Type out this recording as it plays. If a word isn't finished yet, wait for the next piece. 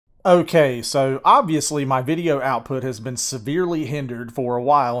Okay, so obviously my video output has been severely hindered for a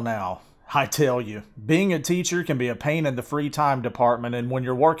while now. I tell you, being a teacher can be a pain in the free time department, and when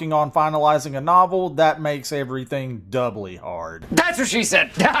you're working on finalizing a novel, that makes everything doubly hard. That's what she said!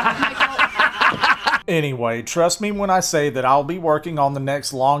 Anyway, trust me when I say that I'll be working on the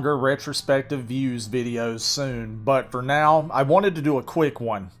next longer retrospective views videos soon, but for now, I wanted to do a quick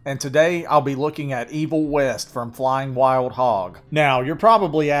one, and today I'll be looking at Evil West from Flying Wild Hog. Now, you're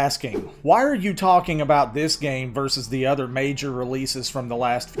probably asking, why are you talking about this game versus the other major releases from the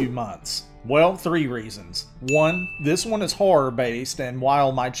last few months? Well, 3 reasons. 1, this one is horror-based, and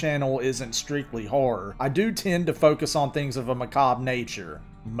while my channel isn't strictly horror, I do tend to focus on things of a macabre nature.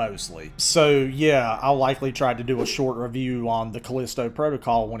 Mostly. So yeah, I'll likely try to do a short review on the Callisto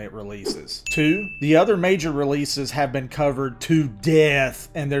Protocol when it releases. 2, the other major releases have been covered to death,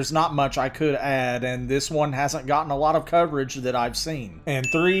 and there's not much I could add, and this one hasn't gotten a lot of coverage that I've seen. And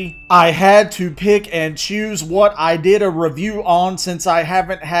 3, I had to pick and choose what I did a review on since I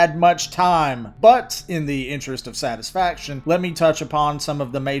haven't had much time. But in the interest of satisfaction, let me touch upon some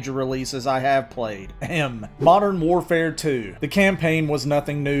of the major releases I have played. Modern Warfare 2. The campaign was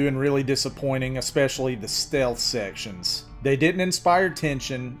nothing new and really disappointing, especially the stealth sections. They didn't inspire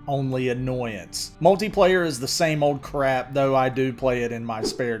tension, only annoyance. Multiplayer is the same old crap, though I do play it in my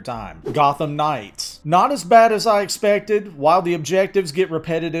spare time. Gotham Knights. Not as bad as I expected. While the objectives get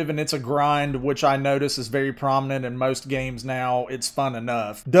repetitive and it's a grind, which I notice is very prominent in most games now, it's fun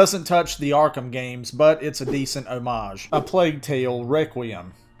enough. Doesn't touch the Arkham games, but it's a decent homage. A Plague Tale: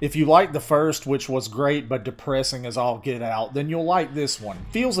 Requiem. If you like the first, which was great but depressing as all get out, then you'll like this one.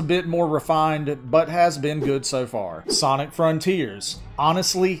 Feels a bit more refined, but has been good so far. Sonic Frontiers.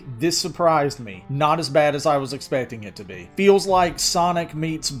 Honestly, this surprised me. Not as bad as I was expecting it to be. Feels like Sonic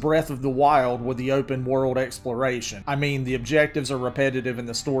meets Breath of the Wild with the open world exploration. I mean, the objectives are repetitive and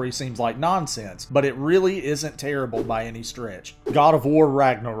the story seems like nonsense, but it really isn't terrible by any stretch. God of War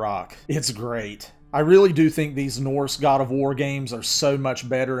Ragnarok. It's great. I really do think these Norse God of War games are so much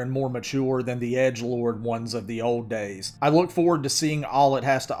better and more mature than the edgelord ones of the old days. I look forward to seeing all it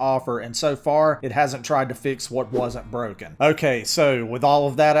has to offer, and so far, it hasn't tried to fix what wasn't broken. Okay, so with all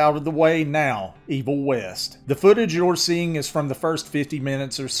of that out of the way, now, Evil West. The footage you're seeing is from the first 50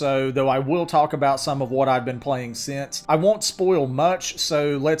 minutes or so, though I will talk about some of what I've been playing since. I won't spoil much,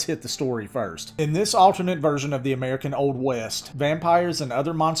 so let's hit the story first. In this alternate version of the American Old West, vampires and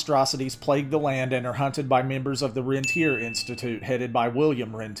other monstrosities plague the land and are hunted by members of the Rentier Institute, headed by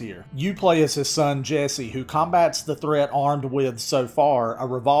William Rentier. You play as his son Jesse, who combats the threat armed with, so far, a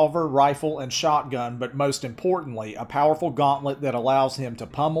revolver, rifle, and shotgun, but most importantly, a powerful gauntlet that allows him to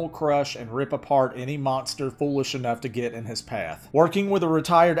pummel, crush, and rip apart any monster foolish enough to get in his path. Working with a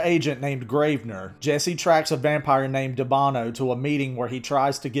retired agent named Gravener, Jesse tracks a vampire named Debano to a meeting where he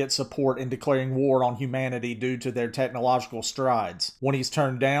tries to get support in declaring war on humanity due to their technological strides. When he's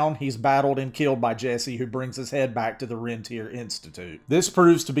turned down, he's battled and killed by Jesse, who brings his head back to the Rentier Institute. This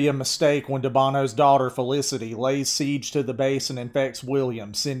proves to be a mistake when Debano's daughter Felicity lays siege to the base and infects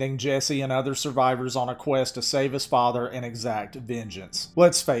William, sending Jesse and other survivors on a quest to save his father and exact vengeance.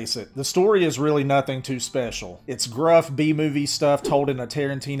 Let's face it, the story is really nothing too special. It's gruff B-movie stuff told in a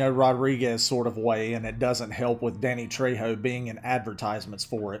Tarantino Rodriguez sort of way, and it doesn't help with Danny Trejo being in advertisements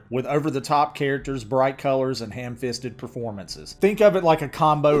for it, with over-the-top characters, bright colors, and ham-fisted performances. Think of it like a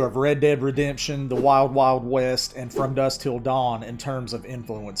combo of Red Dead Redemption, The Wild Wild West, and From Dusk Till Dawn in terms of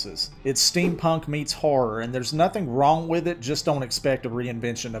influences. It's steampunk meets horror, and there's nothing wrong with it, just don't expect a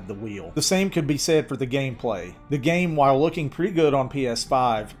reinvention of the wheel. The same could be said for the gameplay. The game, while looking pretty good on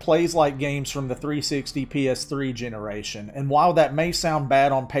PS5, plays like games from the 360 PS3 generation, and while that may sound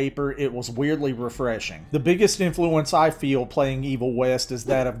bad on paper, it was weirdly refreshing. The biggest influence I feel playing Evil West is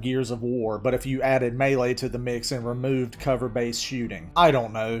that of Gears of War, but if you added melee to the mix and removed cover-based shooting. I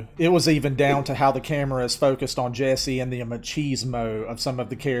don't know. It was even down to how the camera is focused on Jesse and the machismo of some of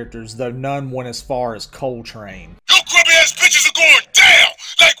the characters, though none went as far as Coltrane. Your grubby ass bitches are going down!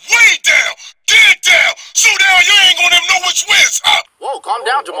 Like way down! Dead down! So down you ain't gonna know which way is up! Whoa, calm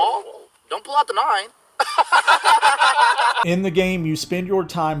down, Jamal. Don't pull out the 9. In the game, you spend your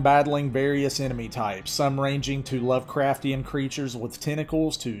time battling various enemy types, some ranging to Lovecraftian creatures with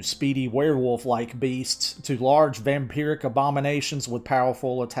tentacles, to speedy werewolf-like beasts, to large vampiric abominations with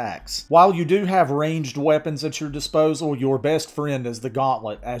powerful attacks. While you do have ranged weapons at your disposal, your best friend is the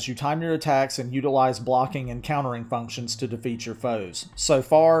Gauntlet, as you time your attacks and utilize blocking and countering functions to defeat your foes. So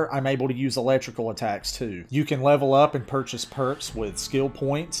far, I'm able to use electrical attacks too. You can level up and purchase perks with skill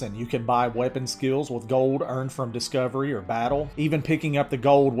points, and you can buy weapon skills with gold earned from discovery or battle. Even picking up the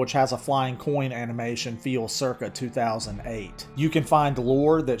gold, which has a flying coin animation, feels circa 2008. You can find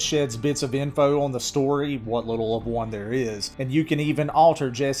lore that sheds bits of info on the story, what little of one there is, and you can even alter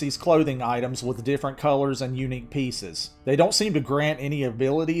Jesse's clothing items with different colors and unique pieces. They don't seem to grant any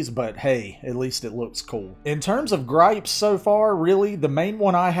abilities, but hey, at least it looks cool. In terms of gripes so far, really, the main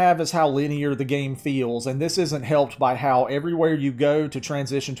one I have is how linear the game feels, and this isn't helped by how everywhere you go to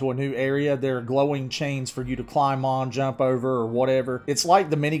transition to a new area, there are glowing chains for you to climb on, jump over, or whatever. It's like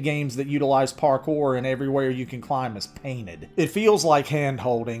the mini games that utilize parkour and everywhere you can climb is painted. It feels like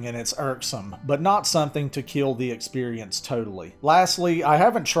hand-holding and it's irksome, but not something to kill the experience totally. Lastly, I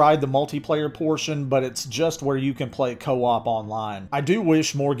haven't tried the multiplayer portion, but it's just where you can play co-op online. I do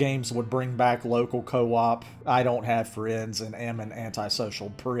wish more games would bring back local co-op. I don't have friends and am an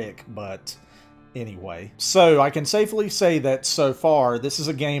antisocial prick, but anyway. So I can safely say that so far, this is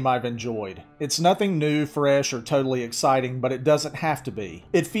a game I've enjoyed. It's nothing new, fresh, or totally exciting, but it doesn't have to be.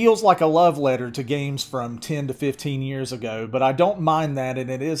 It feels like a love letter to games from 10 to 15 years ago, but I don't mind that, and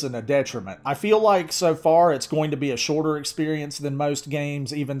it isn't a detriment. I feel like so far it's going to be a shorter experience than most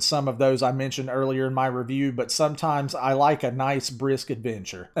games, even some of those I mentioned earlier in my review, but sometimes I like a nice brisk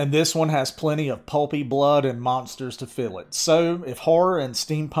adventure. And this one has plenty of pulpy blood and monsters to fill it. So if horror and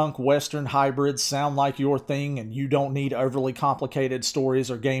steampunk western hybrids sound like your thing and you don't need overly complicated stories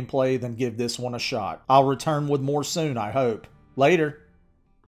or gameplay, then give this one a shot. I'll return with more soon, I hope. Later.